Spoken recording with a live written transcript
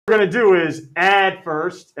we're going to do is add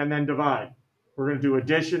first and then divide. We're going to do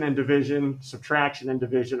addition and division, subtraction and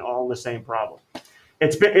division, all in the same problem.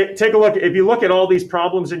 Take a look. If you look at all these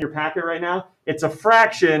problems in your packet right now, it's a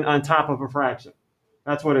fraction on top of a fraction.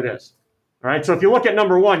 That's what it is. All right. So if you look at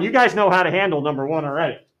number one, you guys know how to handle number one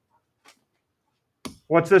already.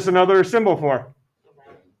 What's this another symbol for?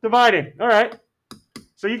 Dividing. All right.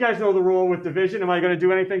 So you guys know the rule with division. Am I going to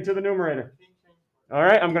do anything to the numerator? All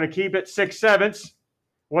right. I'm going to keep it 6/7.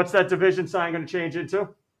 What's that division sign going to change into?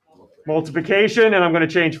 Multiplication. And I'm going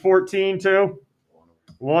to change 14 to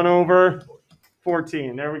 1 over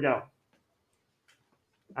 14. There we go.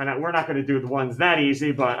 And we're not going to do the ones that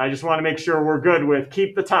easy, but I just want to make sure we're good with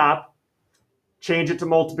keep the top, change it to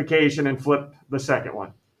multiplication, and flip the second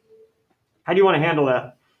one. How do you want to handle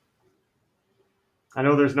that? I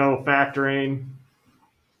know there's no factoring.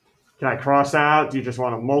 Can I cross out? Do you just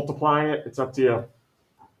want to multiply it? It's up to you.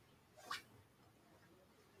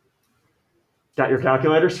 Got your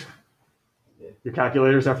calculators? Your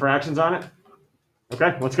calculators have fractions on it?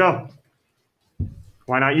 Okay, let's go.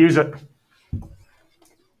 Why not use it?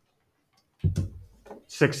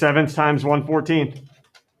 6/7 times 1/14.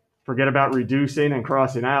 Forget about reducing and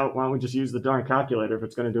crossing out. Why don't we just use the darn calculator if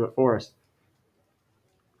it's going to do it for us?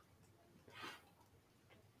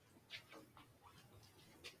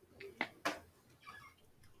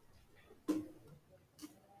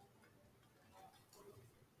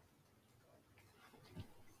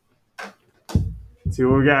 Let's see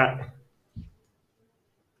what we got.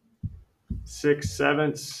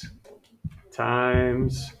 6/7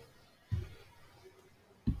 times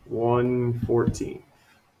 1/14.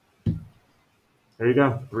 There you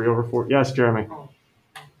go. 3 over 4. Yes, Jeremy.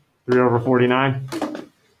 3 over 49.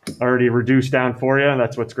 Already reduced down for you.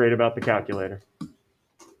 That's what's great about the calculator.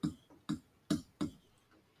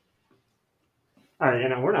 All right,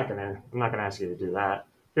 I'm not gonna ask you to do that.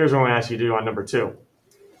 Here's what I'm gonna ask you to do on number 2.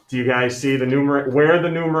 Do you guys see the numerator, where the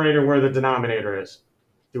numerator, where the denominator is?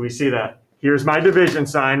 Do we see that? Here's my division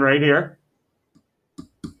sign right here.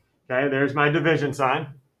 Okay, there's my division sign.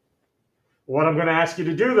 What I'm going to ask you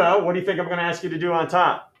to do, though, what do you think I'm going to ask you to do on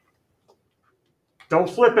top? Don't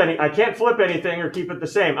flip any. I can't flip anything or keep it the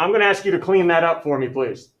same. I'm going to ask you to clean that up for me,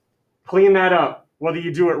 please. Clean that up. Whether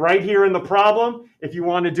you do it right here in the problem, if you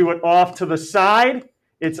want to do it off to the side,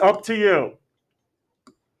 it's up to you.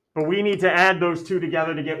 But we need to add those two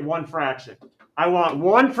together to get one fraction. I want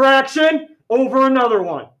one fraction over another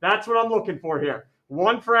one. That's what I'm looking for here.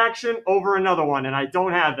 One fraction over another one, and I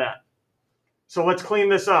don't have that. So let's clean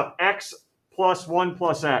this up. X plus 1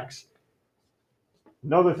 plus x.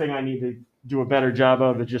 Another thing I need to do a better job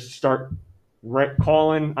of is just start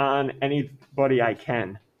calling on anybody I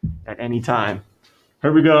can at any time.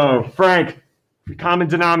 Here we go. Frank, common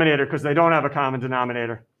denominator, because they don't have a common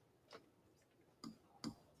denominator.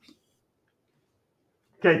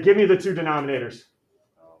 Okay, give me the two denominators.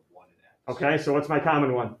 1 and x. Okay, so what's my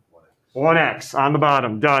common one? 1x on the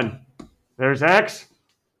bottom. Done. There's x.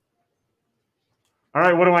 All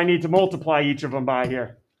right, what do I need to multiply each of them by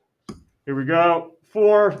here? Here we go.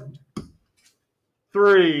 4,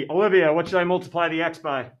 3. Olivia, what should I multiply the x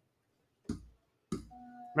by?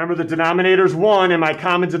 Remember, the denominator's 1 and my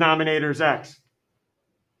common denominator is x.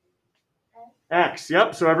 X,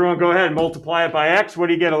 yep. So everyone go ahead and multiply it by x. What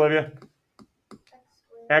do you get, Olivia?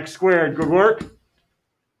 X squared. Good work.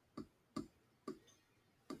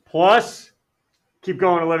 Plus, keep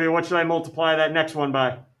going, Olivia. What should I multiply that next one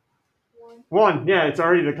by? 1. Yeah, it's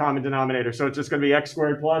already the common denominator. So it's just going to be x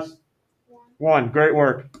squared plus 1. Great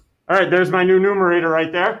work. All right, there's my new numerator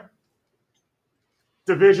right there.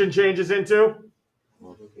 Division changes into?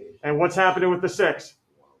 And what's happening with the 6?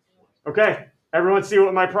 Okay, everyone see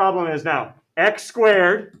what my problem is now. X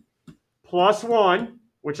squared plus 1,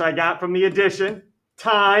 which I got from the addition,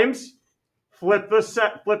 times, flip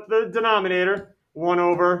the denominator, 1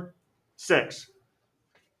 over 6.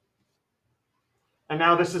 And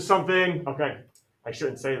now this is something, okay, I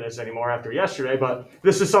shouldn't say this anymore after yesterday, but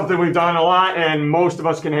this is something we've done a lot and most of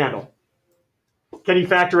us can handle. Can you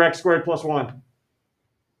factor x squared plus 1?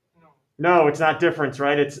 No, it's not difference,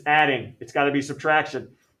 right? It's adding. It's got to be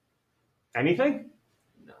subtraction. Anything?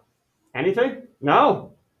 No. Anything?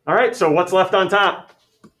 No. All right, so what's left on top?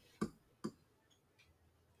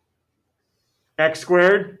 X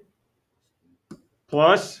squared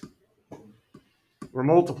plus, we're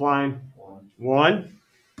multiplying, 1.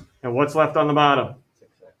 And what's left on the bottom?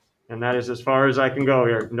 6x. And that is as far as I can go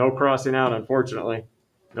here. No crossing out, unfortunately.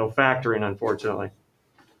 No factoring, unfortunately.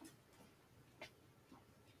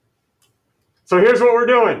 So here's what we're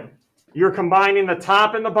doing. You're combining the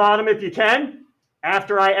top and the bottom if you can.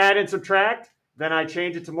 After I add and subtract, Then I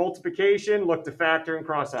change it to multiplication, look to factor, and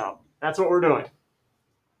cross out. That's what we're doing.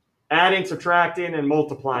 Adding, subtracting, and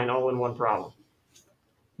multiplying all in one problem.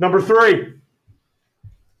 Number 3.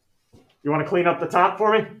 You want to clean up the top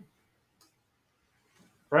for me?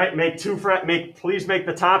 Right? Please make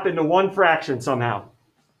the top into one fraction somehow.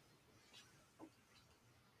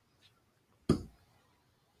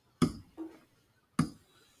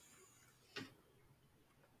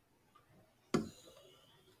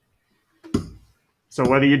 So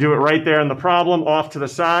whether you do it right there in the problem, off to the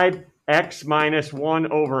side, x minus 1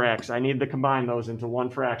 over x. I need to combine those into one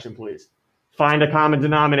fraction, please. Find a common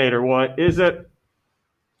denominator. What is it?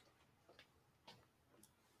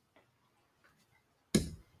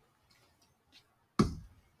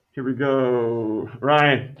 Here we go.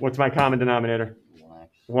 Ryan, what's my common denominator?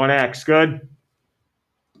 1x. Good.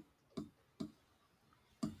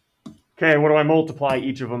 Okay, what do I multiply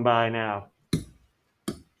each of them by now?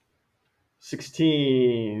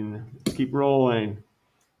 16. Let's keep rolling.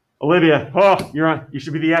 Olivia, you're on. You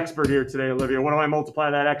should be the expert here today, Olivia. What do I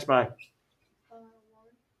multiply that x by? 1.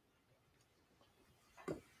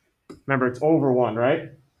 Remember, it's over 1,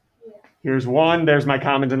 right? Yeah. Here's 1. There's my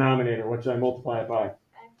common denominator. What should I multiply it by? X.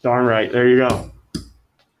 Darn right. There you go.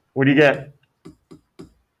 What do you get?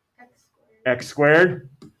 X squared. X squared.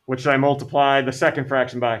 What should I multiply the second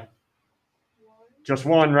fraction by? 1. Just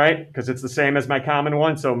 1, right? Because it's the same as my common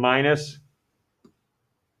one. So minus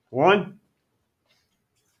 1.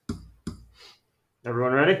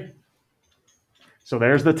 Everyone ready? So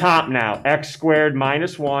there's the top now. X squared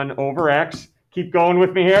minus 1 over x. Keep going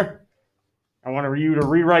with me here. I want you to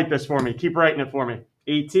rewrite this for me. Keep writing it for me.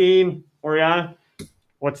 18, Oriana.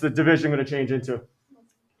 What's the division going to change into?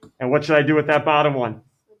 And what should I do with that bottom one?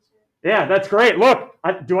 Yeah, that's great. Look,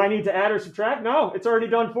 do I need to add or subtract? No, it's already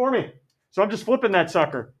done for me. So I'm just flipping that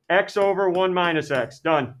sucker. X over 1 minus x.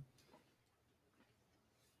 Done.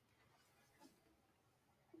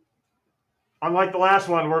 Unlike the last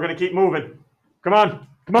one, we're going to keep moving. Come on.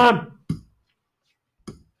 Come on.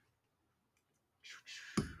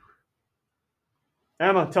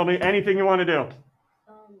 Emma, tell me anything you want to do.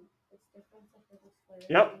 It's difference of the square.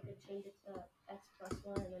 Yep. You could change it to x plus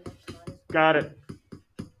 1 and then x minus 1. Got it.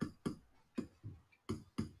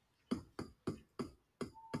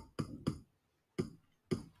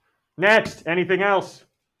 Next, anything else?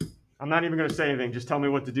 I'm not even going to say anything. Just tell me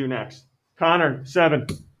what to do next. Connor, 7.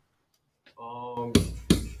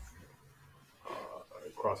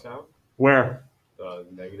 Cross out Where? the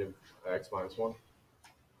negative x minus 1.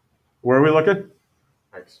 Where are we looking?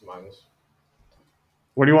 X minus.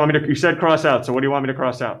 What do you want me to? You said cross out. So what do you want me to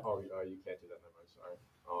cross out? Oh, you can't do that. Never mind. Sorry.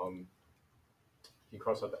 You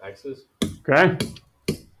cross out the x's. Okay.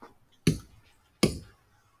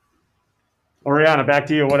 Oriana, back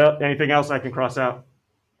to you. What else? Anything else I can cross out?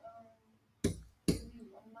 1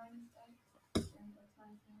 minus x and x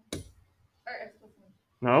minus 1. Or x plus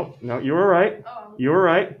 1. No, you were right. Oh. You were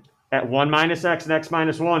right. At 1 minus x and x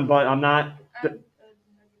minus 1, but I'm not.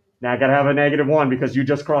 Now I got to have a negative 1 because you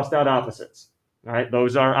just crossed out opposites. All right,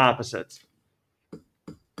 those are opposites.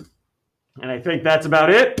 And I think that's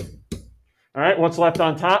about it. All right, what's left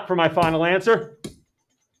on top for my final answer?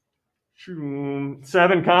 7,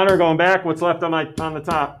 Connor, going back. What's left on the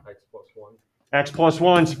top? X plus 1. X plus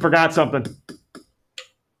 1. Forgot something.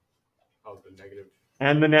 Oh, the negative.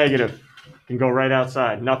 And the negative can go right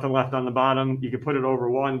outside. Nothing left on the bottom. You can put it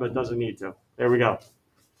over 1, but doesn't need to. There we go.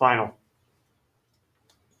 Final.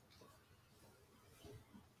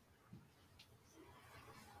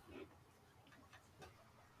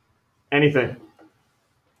 Anything.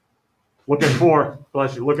 Look at 4.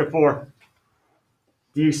 Bless you. Look at 4.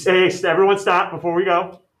 Do you say, everyone stop before we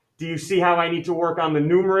go. Do you see how I need to work on the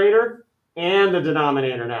numerator and the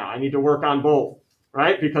denominator now? I need to work on both,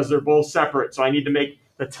 right? Because they're both separate. So I need to make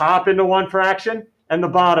the top into one fraction and the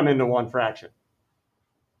bottom into one fraction.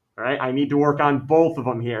 All right? I need to work on both of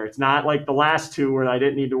them here. It's not like the last two where I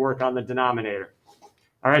didn't need to work on the denominator.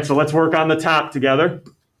 All right, so let's work on the top together.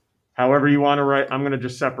 However you want to write, I'm going to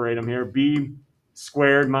just separate them here. B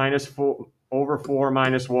squared minus 4 over 4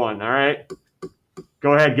 minus 1. All right?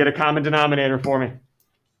 Go ahead, get a common denominator for me.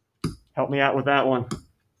 Help me out with that one.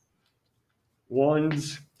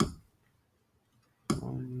 Ones,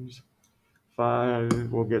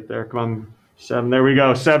 5, we'll get there. Come on, 7, there we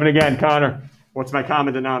go. 7 again, Connor. What's my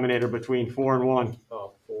common denominator between 4 and 1?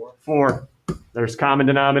 4. 4. There's common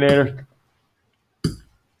denominator.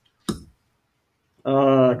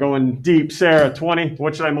 Going deep, Sarah, 20.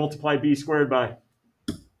 What should I multiply b squared by?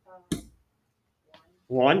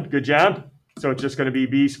 1, good job. So it's just going to be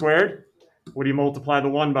b squared. What do you multiply the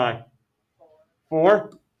 1 by?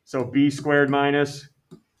 4. So b squared minus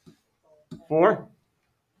 4.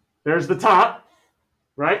 There's the top,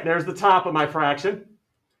 right? There's the top of my fraction.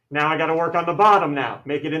 Now I got to work on the bottom now.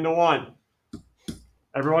 Make it into 1.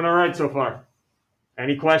 Everyone all right so far?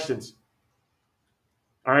 Any questions?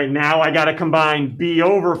 All right, now I got to combine b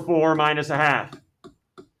over 4 minus a half.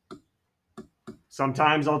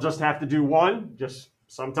 Sometimes I'll just have to do 1. Just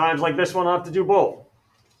sometimes like this one, I'll have to do both.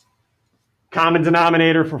 Common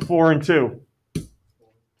denominator for 4 and 2.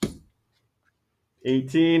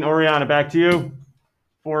 18. Oriana, back to you.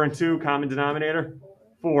 4 and 2, common denominator.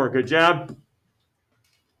 4. Good job.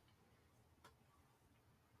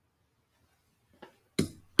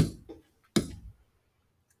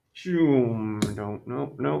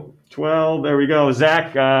 No. 12. There we go.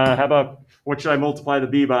 Zach, how about what should I multiply the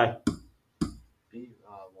b by? B,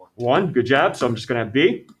 1. Good job. So I'm just going to have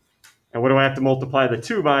b. And what do I have to multiply the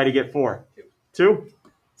 2 by to get 4? 2.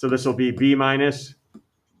 So this will be b minus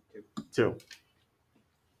 2.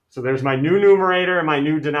 So there's my new numerator and my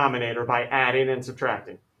new denominator by adding and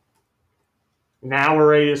subtracting. Now we're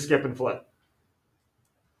ready to skip and flip.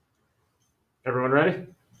 Everyone ready?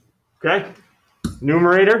 Okay.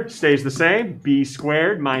 Numerator stays the same. B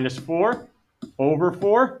squared minus 4 over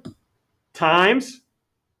 4 times,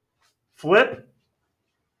 flip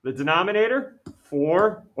the denominator,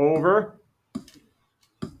 4 over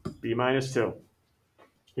b minus 2.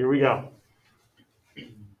 Here we go.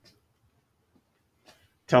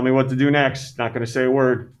 Tell me what to do next. Not going to say a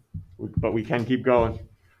word, but we can keep going.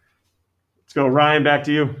 Let's go. Ryan, back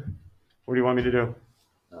to you. What do you want me to do?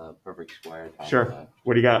 Perfect square. Sure.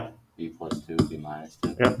 What do you got? B plus 2, b minus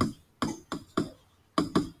 2. Yep.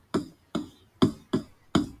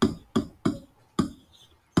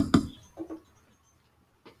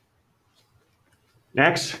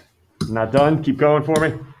 Next. I'm not done. Keep going for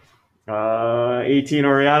me. 18,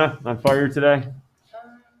 Oriana, on fire today.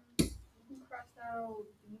 You can cross out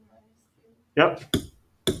b minus 2.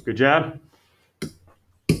 Yep. Good job.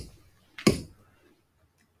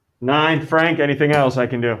 9, Frank, anything else I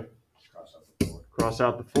can do? Cross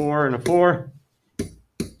out the 4 and a 4.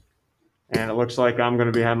 And it looks like I'm going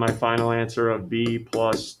to be having my final answer of b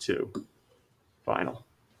plus 2. Final.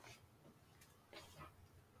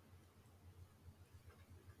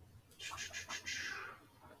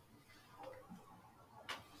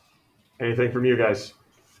 Anything from you guys?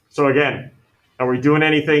 So again, are we doing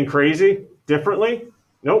anything crazy differently?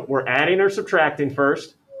 Nope, we're adding or subtracting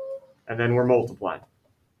first, and then we're multiplying.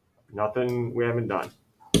 Nothing we haven't done.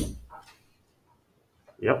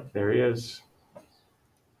 Yep, there he is.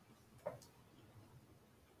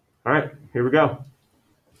 All right, here we go.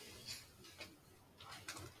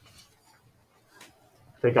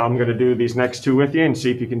 I think I'm going to do these next 2 with you and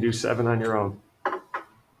see if you can do 7 on your own.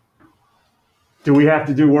 Do we have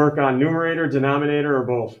to do work on numerator, denominator, or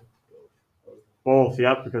both? Both,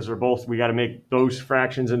 yep, because we got to make those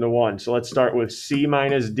fractions into 1. So let's start with c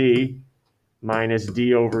minus d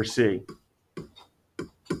over c.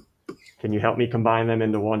 Can you help me combine them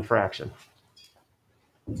into 1 fraction?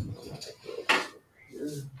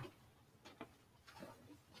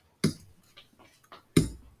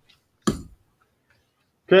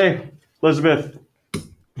 Okay, Elizabeth,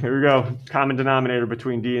 here we go. Common denominator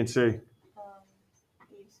between d and c.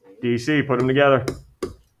 DC, put them together.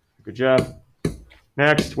 Good job.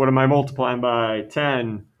 Next, what am I multiplying by?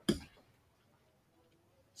 10.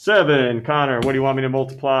 7. Connor, what do you want me to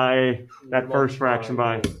multiply that first fraction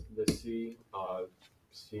by? The c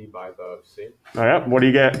by the c. Oh, yeah. What do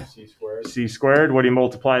you get? C squared. C squared. What do you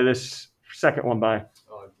multiply this second one by?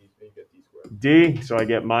 You get d squared. D, so I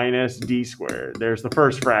get minus d squared. There's the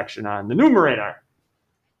first fraction on the numerator.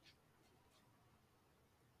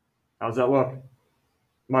 How's that look?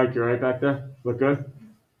 Mike, you right back there? Look good?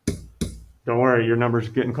 Don't worry, your number's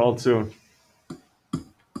getting called soon.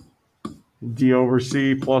 D over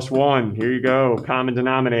C plus 1. Here you go. Common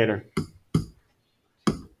denominator.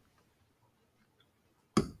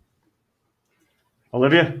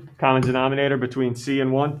 Olivia, common denominator between C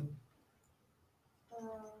and 1?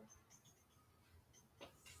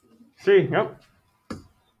 C, yep.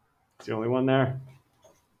 It's the only one there.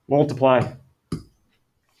 Multiply.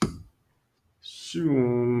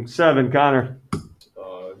 7, Connor.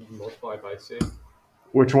 Multiply by c.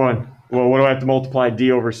 Which one? Well, what do I have to multiply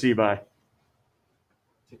D over C by?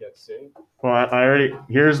 To get c. Well, I already,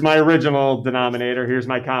 here's my original denominator. Here's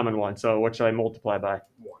my common one. So what should I multiply by?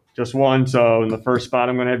 1. Just 1. So in the first spot,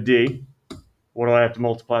 I'm going to have D. What do I have to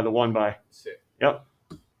multiply the 1 by? C. Yep.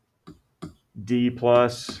 D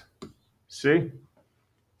plus C.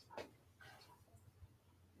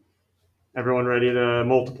 Everyone ready to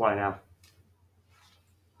multiply now?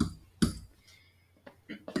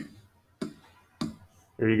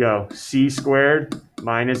 There you go. C squared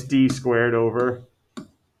minus D squared over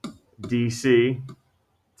DC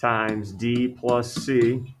times D plus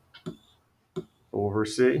C over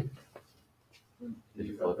C. Did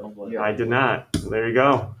you flip them? Yeah. I did not. There you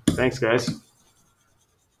go. Thanks, guys.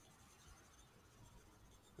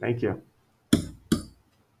 Thank you.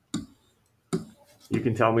 You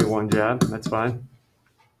can tell me one jab. That's fine.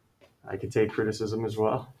 I can take criticism as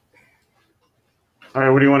well. All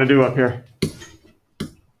right, what do you want to do up here?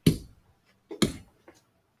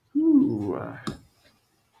 Ooh.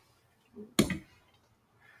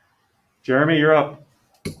 Jeremy, you're up.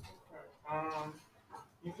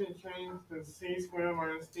 You can change the C squared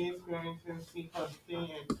minus D squared into C plus D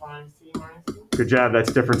and find C minus D. Good job.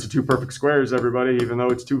 That's difference of two perfect squares, everybody. Even though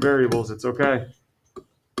it's two variables, it's okay.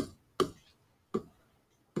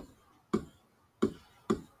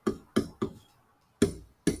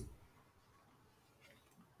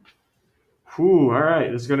 Whew, all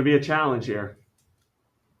right. This is going to be a challenge here.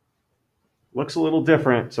 Looks a little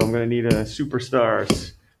different, so I'm going to need a superstar,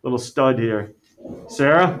 little stud here.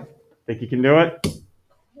 Sarah, think you can do it?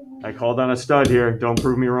 I called on a stud here. Don't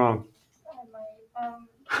prove me wrong. I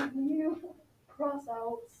might. Can you cross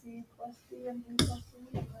out C plus D and D plus C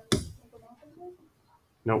and then make them opposite?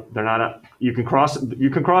 Nope, they're not. You can cross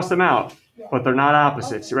them out, Yeah. but they're not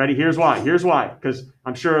opposites. Ready? Here's why. Because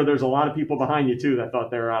I'm sure there's a lot of people behind you too that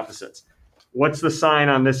thought they were opposites. What's the sign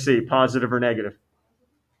on this C? Positive or negative?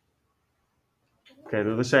 Okay,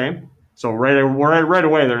 they're the same. So right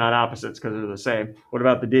away they're not opposites because they're the same. What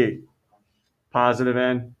about the D? Positive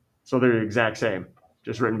and so they're the exact same,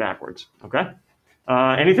 just written backwards. Okay.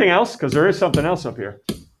 Anything else? Because there is something else up here.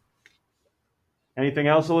 Anything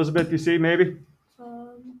else, Elizabeth? You see maybe?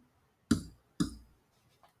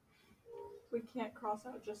 We can't cross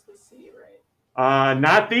out just the C, right?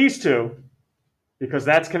 Not these two, because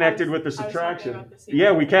that's connected with the I was talking subtraction. about the C.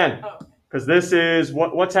 Yeah, we can. Oh, okay. Because this is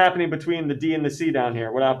what's happening between the D and the C down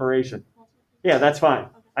here. What operation? Yeah, that's fine.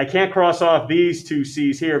 I can't cross off these two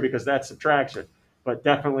C's here because that's subtraction, but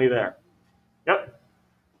definitely there. Yep.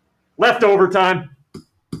 Leftover time.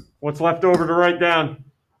 What's left over to write down?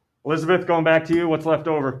 Elizabeth, going back to you. What's left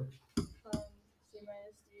over? C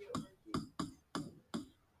minus D over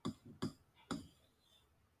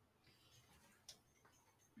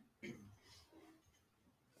D.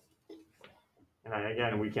 And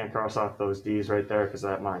again, we can't cross off those D's right there because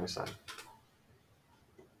of that minus sign.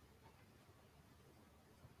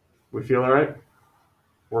 We feel all right?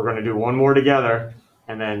 We're going to do one more together.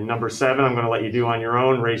 And then number 7, I'm going to let you do on your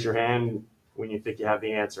own. Raise your hand when you think you have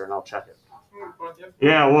the answer, and I'll check it.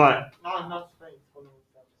 Yeah, what? No, not space.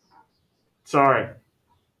 Sorry.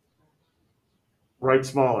 Write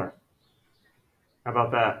smaller. How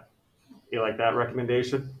about that? You like that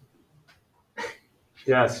recommendation?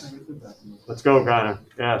 Yes. Let's go, Connor.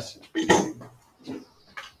 Yes.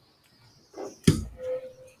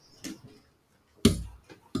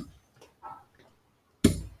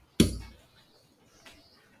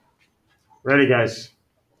 Ready, guys?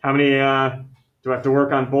 How many do I have to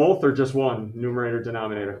work on both or just one? Numerator,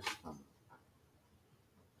 denominator?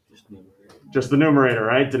 Just numerator. Just the numerator,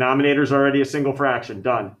 right? Denominator's already a single fraction.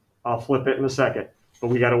 Done. I'll flip it in a second. But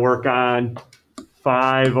we got to work on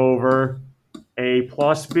 5 over a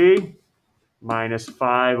plus b minus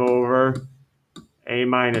 5 over a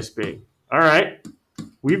minus b. All right.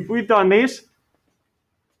 We've done these.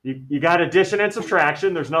 You got addition and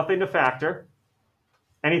subtraction. There's nothing to factor.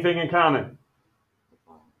 Anything in common?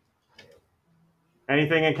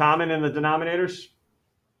 Anything in common in the denominators?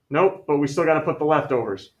 Nope, but we still got to put the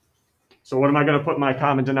leftovers. So what am I going to put in my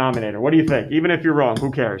common denominator? What do you think? Even if you're wrong,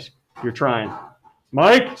 who cares? You're trying.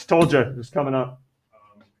 Mike, just told you it was coming up.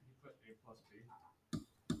 Can you put A plus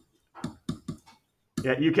B?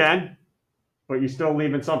 Yeah, you can, but you're still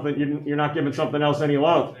leaving something. You're not giving something else any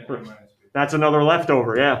love. A minus B. That's another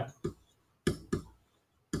leftover, yeah.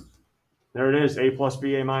 There it is, A plus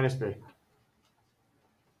B, A minus B.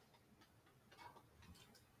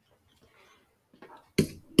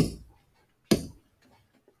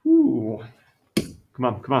 Ooh. Come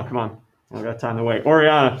on. I got time to wait.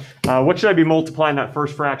 Oriana, what should I be multiplying that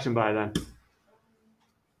first fraction by then?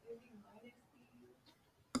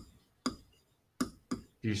 Did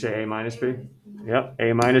you say A minus B? Yep,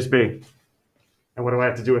 A minus B. And what do I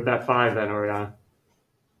have to do with that 5 then, Oriana?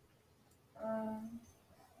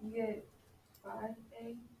 You get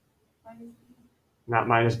 5A minus B. Not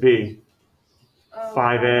minus B.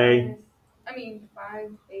 5A.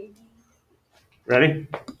 5AB. Ready?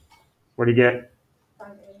 What do you get?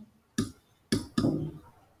 5A.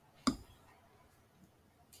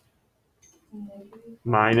 Negative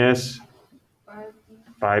Minus 5B.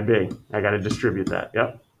 5b. I got to distribute that.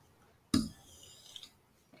 Yep.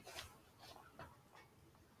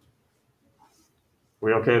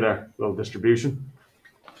 We okay there? Little distribution.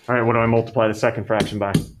 All right, what do I multiply the second fraction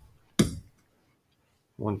by?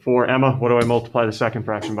 1, 4. Emma, what do I multiply the second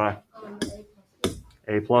fraction by?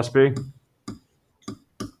 A plus b.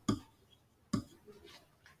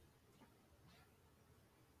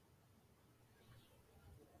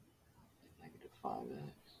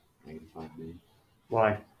 -5b.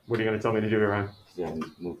 Why? What are you going to tell me to do here, Ryan? Yeah,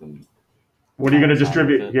 move them. What are you going to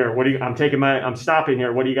distribute here? I'm stopping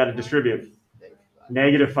here. What do you got to distribute?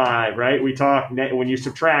 -5, right? We talk, when you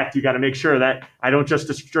subtract, you got to make sure that I don't just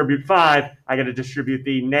distribute 5, I got to distribute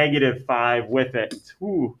the -5 with it.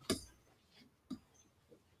 Ooh.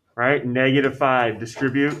 Right? -5,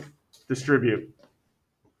 distribute.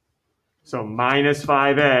 So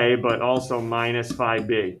 -5a, but also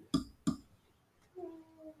 -5b.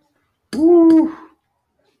 Woo.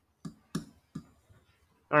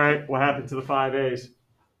 All right, what happened to the 5a's?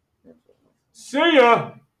 See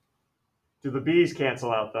ya! Do the b's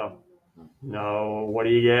cancel out, though? No. What do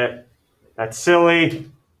you get? That's silly.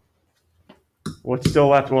 What's still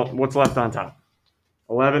left? What's left on top?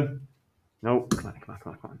 11? Nope. Come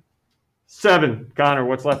on. 7. Connor,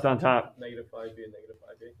 what's left on top? -5b and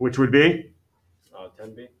 -5b. Which would be?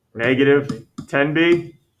 10b. Negative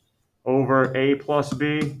 10b over a plus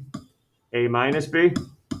b, a minus b.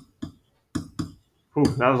 Whew,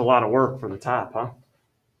 that was a lot of work for the top, huh?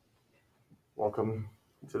 Welcome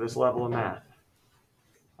to this level of math.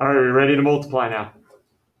 All right, we're ready to multiply now.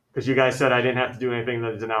 Because you guys said I didn't have to do anything in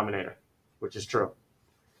the denominator, which is true.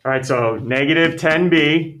 All right, so negative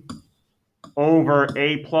 10b over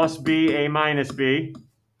a plus b, a minus b,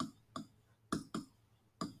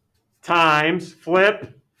 times,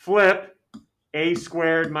 flip, a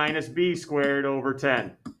squared minus b squared over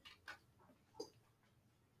 10.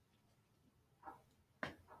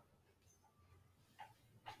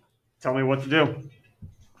 Tell me what to do.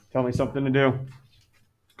 Tell me something to do.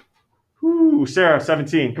 Whoo, Sarah,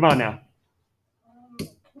 17. Come on now. Can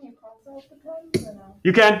you cross out the 10 or no?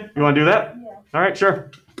 You can. You want to do that? Yeah. All right,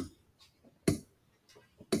 sure.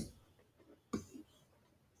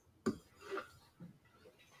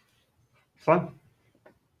 Fun.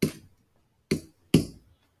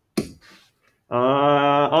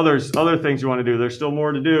 Other things you want to do. There's still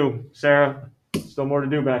more to do, Sarah. Still more to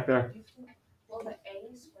do back there. Well, the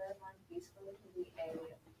a squared minus b squared can be a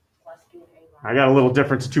plus b and a minus. I got a little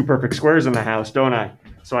difference of 2 perfect squares in the house, don't I?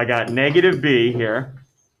 So I got negative b here.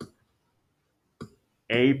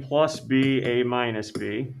 A plus b, a minus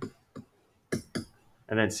b.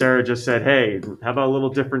 And then Sarah just said, hey, how about a little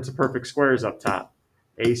difference of perfect squares up top?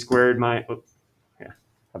 A squared minus, yeah,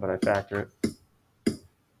 how about I factor it?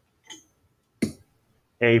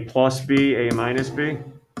 A plus b, a minus b.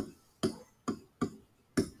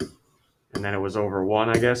 And then it was over 1,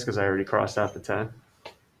 I guess, because I already crossed out the 10.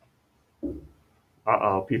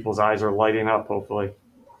 Uh-oh, people's eyes are lighting up, hopefully.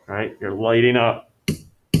 Right? You're lighting up.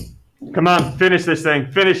 Come on, finish this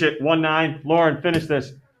thing. Finish it. 1-9. Lauren, finish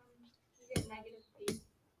this. You get negative b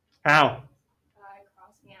How? by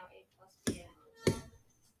crossing out a plus b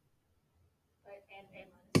and a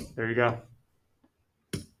minus b. There you go.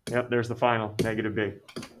 Yep, there's the final, negative b.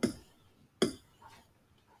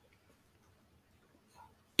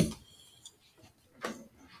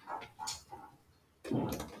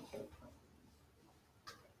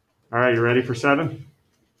 All right, you ready for 7?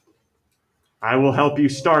 I will help you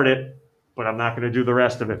start it, but I'm not going to do the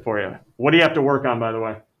rest of it for you. What do you have to work on, by the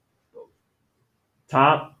way?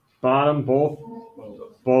 Top, bottom, both?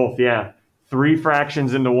 Both, yeah. 3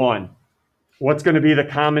 fractions into 1. What's going to be the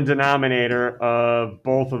common denominator of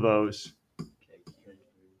both of those?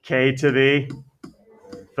 K to the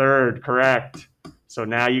 3rd, correct. So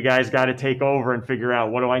now you guys got to take over and figure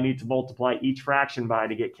out what do I need to multiply each fraction by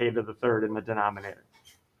to get K to the 3rd in the denominator.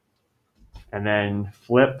 And then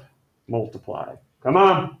flip, multiply. Come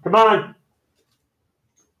on, come on.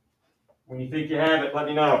 When you think you have it, let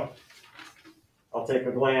me know. I'll take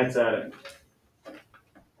a glance at it.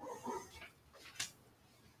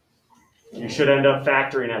 You should end up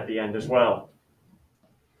factoring at the end as well.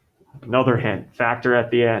 Another hint, factor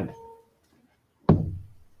at the end.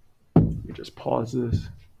 Let me just pause this.